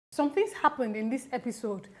Some things happened in this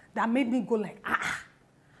episode that made me go like,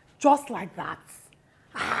 just like that.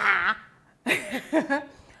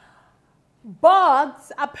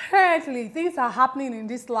 But apparently things are happening in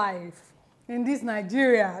this life, in this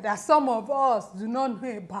Nigeria, that some of us do not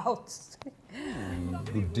know about.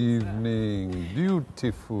 Good evening,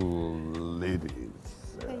 beautiful ladies.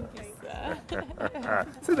 Thank you,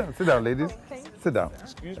 sir. Sit down, ladies. Sit down.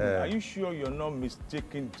 Excuse me, are you sure you're not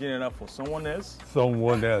mistaking General for someone else?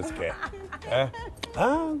 Someone else,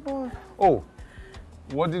 Oh,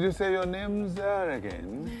 what did you say your names are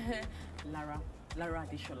again? Lara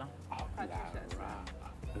Adeshola. Oh, Lara.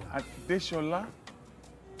 Adeshola?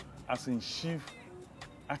 As in Chief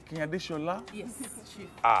Akin Adeshola? Yes, Chief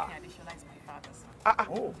Ah. Akin Adeshola is my father, sir.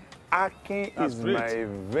 Oh, Akin That's is great. my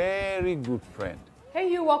very good friend. Hey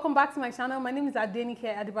you, welcome back to my channel. My name is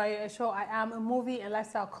Adenike Adebayo-Esho. I am a movie and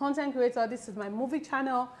lifestyle content creator. This is my movie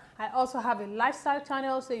channel. I also have a lifestyle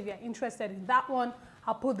channel, so if you're interested in that one,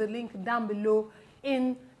 I'll put the link down below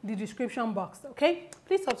in the description box, okay?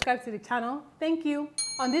 Please subscribe to the channel. Thank you.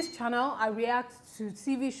 On this channel, I react to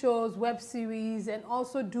TV shows, web series, and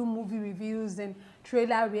also do movie reviews and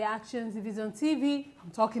trailer reactions. If it's on TV,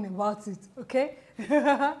 I'm talking about it, okay?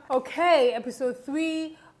 Okay, episode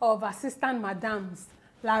 3 of Assistant Madams,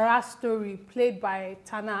 Lara's story, played by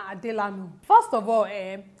Tana Adelano. First of all,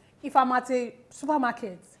 if I'm at a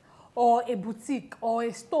supermarket or a boutique or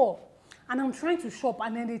a store and I'm trying to shop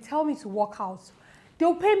and then they tell me to walk out,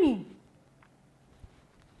 they'll pay me.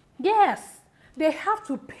 Yes, they have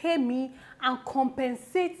to pay me and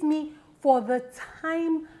compensate me for the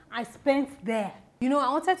time I spent there. You know, I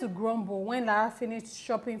wanted to grumble when Lara finished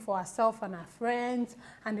shopping for herself and her friends,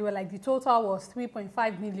 and they were like, the total was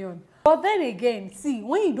 3.5 million. But then again, see,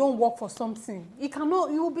 when you don't work for something, you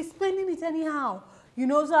will be spending it anyhow. You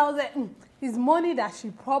know, so I was like, it's money that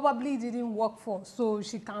she probably didn't work for, so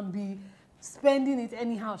she can be spending it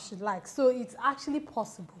anyhow she likes. So it's actually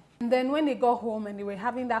possible. And then when they got home and they were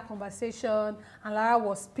having that conversation, and Lara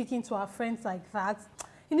was speaking to her friends like that,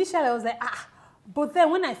 initially I was like, but then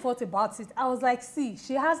when I thought about it, I was like, see,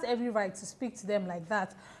 she has every right to speak to them like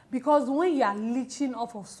that. Because when you are leeching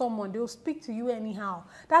off of someone, they'll speak to you anyhow.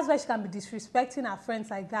 That's why she can be disrespecting her friends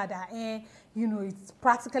like that, you know, it's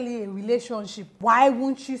practically a relationship. Why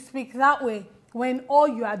won't she speak that way when all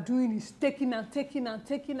you are doing is taking and taking and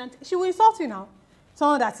taking and she will insult you now.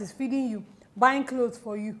 Someone that is feeding you, buying clothes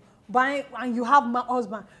for you, and you have my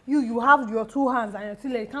husband, you have your 2 hands and your 2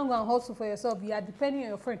 legs, you can't go and hustle for yourself, you are depending on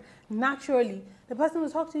your friend. Naturally, the person will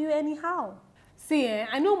talk to you anyhow. See,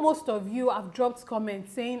 I know most of you have dropped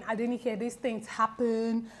comments saying, Adenike, these things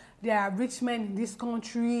happen, there are rich men in this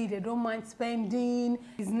country, they don't mind spending,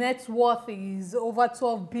 his net worth is over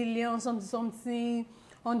 12 billion, something,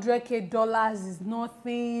 $100K is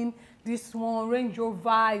nothing, this one, Range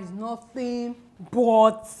Rover is nothing,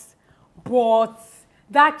 but,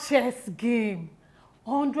 that chess game,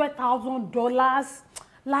 $100,000,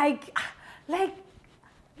 like,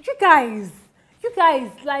 you guys,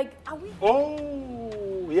 like, are we?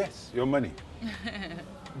 Oh, yes, your money.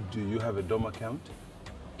 Do you have a DOM account?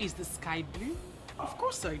 Is the sky blue? Of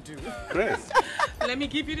course I do. Great. Let me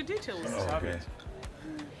give you the details. Okay.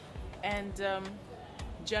 And,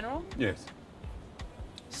 General, Yes.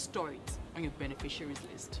 store it on your beneficiaries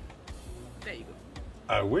list. There you go.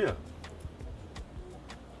 I will.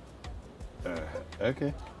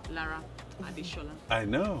 Okay. Lara Adeshola. I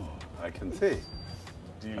know. I can see.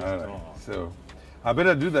 deal All is right. done. So, I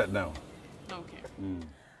better do that now. Okay.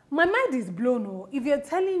 My mind is blown. Oh, if you're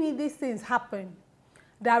telling me these things happen,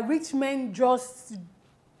 that rich men just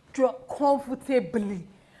comfortably,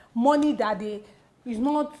 money that they, it's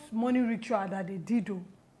not money ritual that they did, oh.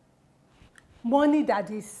 Money that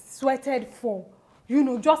they sweated for, you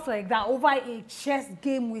know, just like that, over a chess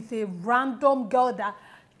game with a random girl that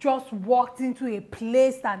just walked into a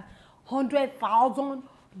place and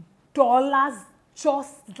 $100,000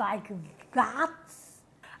 just like that.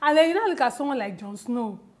 And then you now look at someone like Jon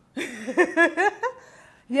Snow.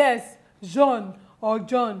 Yes, John or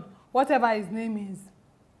John, whatever his name is.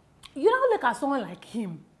 You now look at someone like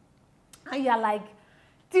him and you're like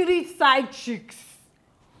 3 side chicks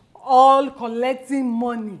all collecting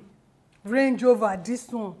money. Range Rover, this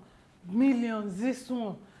one, millions, this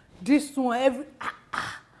one, every...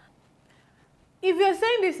 If you're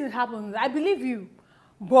saying this thing happens, I believe you.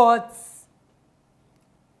 But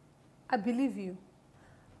I believe you.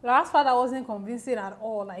 Lara's father wasn't convincing at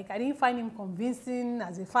all. Like, I didn't find him convincing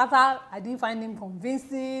as a father. I didn't find him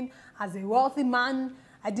convincing as a wealthy man.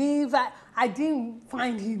 I didn't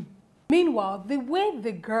find him. Meanwhile, the way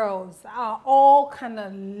the girls are all kind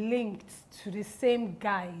of linked to the same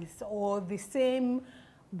guys or the same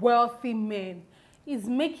wealthy men is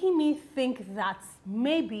making me think that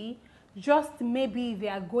maybe, just maybe, they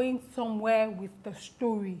are going somewhere with the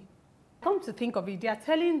story. Come to think of it, they are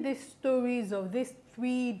telling these stories of these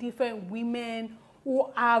 3 different women who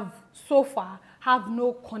have so far have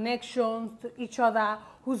no connections to each other,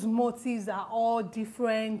 whose motives are all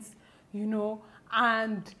different, you know,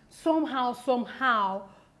 and somehow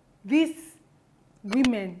these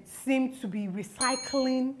women seem to be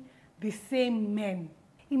recycling the same men.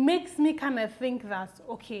 It makes me kind of think that,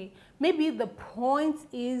 okay, maybe the point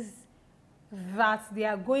is that they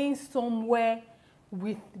are going somewhere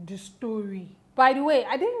with the story. By the way,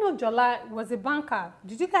 I didn't know Jola was a banker.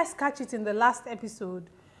 Did you guys catch it in the last episode?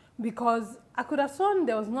 Because I could have sworn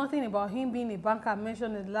there was nothing about him being a banker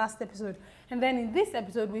mentioned in the last episode. And then in this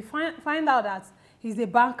episode, we find out that he's a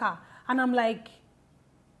banker. And I'm like,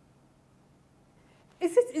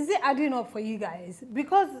 is it adding up for you guys?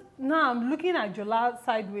 Because now I'm looking at Jola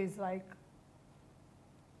sideways like,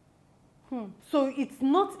 So it's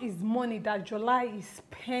not his money that Jola is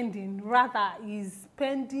spending, rather he's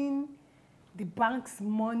spending the bank's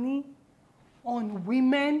money on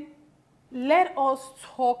women. Let us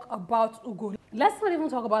talk about Ugo. Let's not even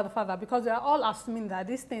talk about the father, because we are all assuming that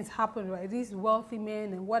these things happen, right? These wealthy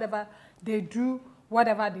men and whatever, they do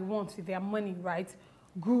whatever they want with their money, right?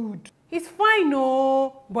 Good. He's fine,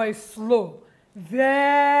 no, but he's slow.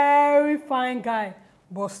 Very fine guy,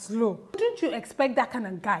 but slow. Wouldn't you expect that kind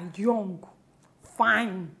of guy, young,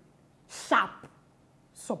 fine, sharp,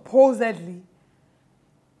 supposedly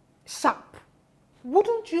sharp?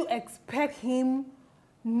 Wouldn't you expect him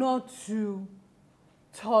not to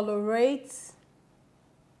tolerate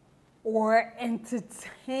or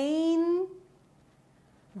entertain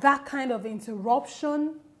that kind of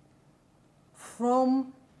interruption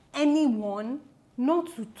from anyone,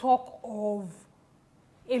 not to talk of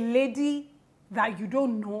a lady that you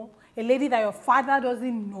don't know, a lady that your father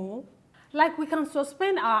doesn't know? Like, we can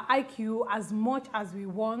suspend our IQ as much as we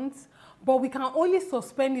want, but we can only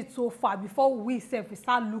suspend it so far before we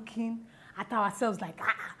start looking at ourselves like,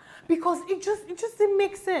 because it just didn't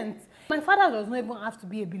make sense. My father does not even have to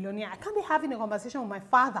be a billionaire. I can't be having a conversation with my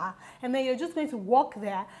father and then you're just going to walk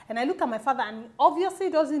there and I look at my father and he obviously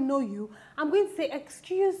doesn't know you. I'm going to say,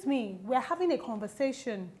 excuse me, we're having a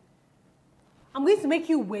conversation. I'm going to make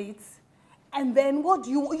you wait, and then what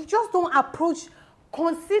do you just don't approach,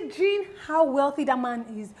 considering how wealthy that man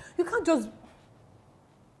is. You can't just,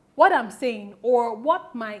 what I'm saying, or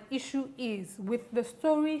what my issue is with the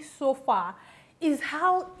story so far, is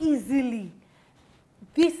how easily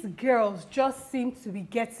these girls just seem to be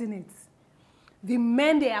getting it. The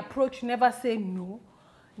men they approach never say no.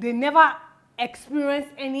 They never experience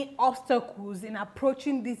any obstacles in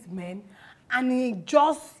approaching these men, and it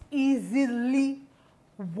just easily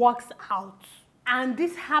works out. And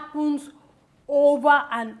this happens over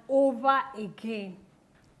and over again.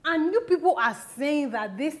 And you people are saying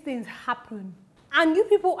that these things happen. And you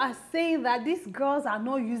people are saying that these girls are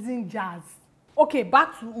not using jazz. Okay,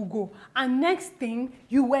 back to Ugo. And next thing,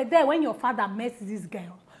 you were there when your father met this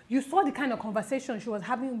girl. You saw the kind of conversation she was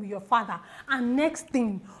having with your father. And next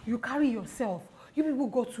thing, you carry yourself. You people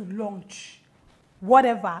go to lunch,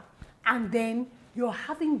 whatever. And then you're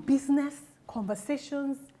having business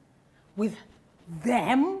conversations with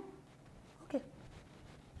them. Okay.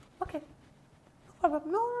 Okay. No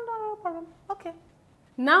problem. No problem. Okay.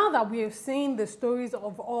 Now that we have seen the stories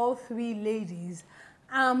of all 3 ladies,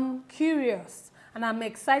 I'm curious and I'm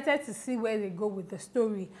excited to see where they go with the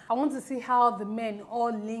story. I want to see how the men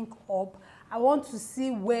all link up. I want to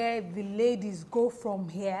see where the ladies go from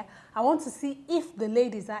here. I want to see if the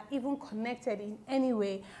ladies are even connected in any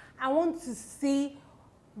way. I want to see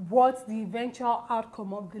what the eventual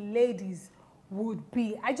outcome of the ladies would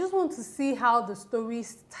be. I just want to see how the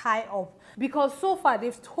stories tie up, because so far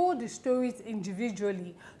they've told the stories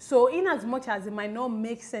individually. So in as much as it might not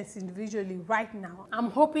make sense individually right now, I'm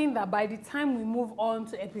hoping that by the time we move on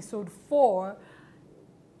to episode 4,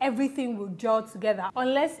 everything will gel together.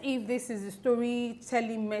 Unless if this is a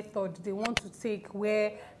storytelling method they want to take,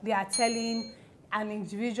 where they are telling an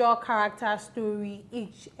individual character story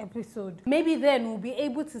each episode. Maybe then we'll be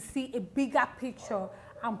able to see a bigger picture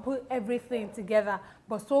and put everything together.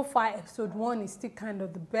 But so far, episode 1 is still kind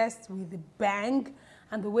of the best, with the bang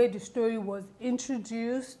and the way the story was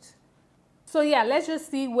introduced. So yeah, let's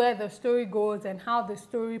just see where the story goes and how the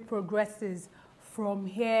story progresses from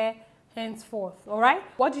here henceforth. All right,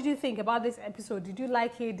 what did you think about this episode? Did you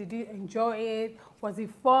like it? Did you enjoy it? Was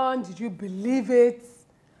it fun? Did you believe it?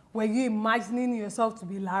 Were you imagining yourself to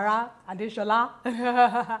be Lara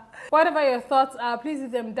Adeshola? Whatever your thoughts are, please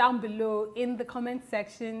leave them down below in the comment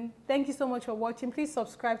section. Thank you so much for watching. Please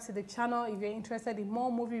subscribe to the channel if you're interested in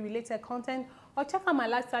more movie-related content, or check out my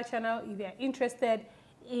lifestyle channel if you're interested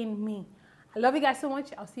in me. I love you guys so much.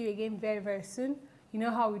 I'll see you again very, very soon. You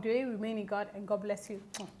know how we do it. Remain in God, and God bless you.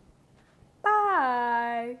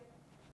 Bye.